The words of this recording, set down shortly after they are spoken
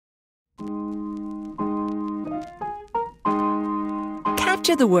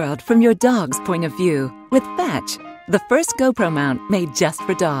Capture the world from your dog's point of view with Fetch, the first GoPro mount made just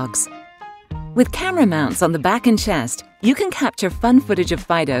for dogs. With camera mounts on the back and chest, you can capture fun footage of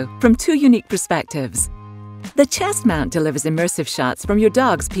Fido from two unique perspectives. The chest mount delivers immersive shots from your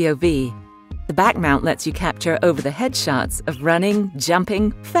dog's POV. The back mount lets you capture over-the-head shots of running,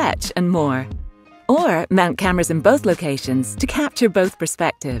 jumping, Fetch, and more. Or mount cameras in both locations to capture both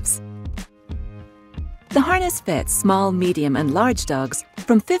perspectives. The harness fits small, medium, and large dogs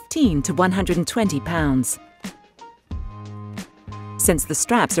from 15 to 120 pounds. Since the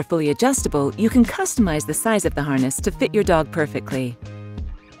straps are fully adjustable, you can customize the size of the harness to fit your dog perfectly.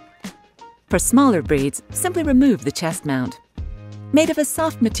 For smaller breeds, simply remove the chest mount. Made of a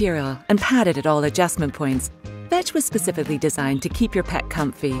soft material and padded at all adjustment points, Fetch was specifically designed to keep your pet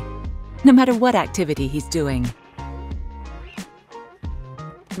comfy, no matter what activity he's doing.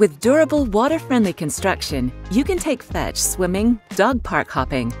 With durable, water-friendly construction, you can take Fetch swimming, dog park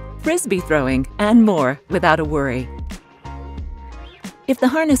hopping, frisbee throwing, and more without a worry. If the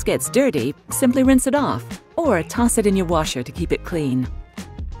harness gets dirty, simply rinse it off, or toss it in your washer to keep it clean.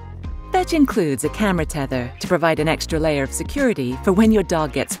 Fetch includes a camera tether to provide an extra layer of security for when your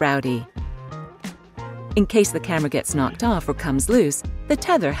dog gets rowdy. In case the camera gets knocked off or comes loose, the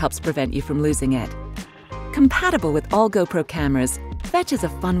tether helps prevent you from losing it. Compatible with all GoPro cameras, Fetch is a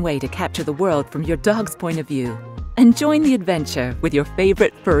fun way to capture the world from your dog's point of view and join the adventure with your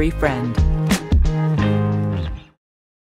favorite furry friend.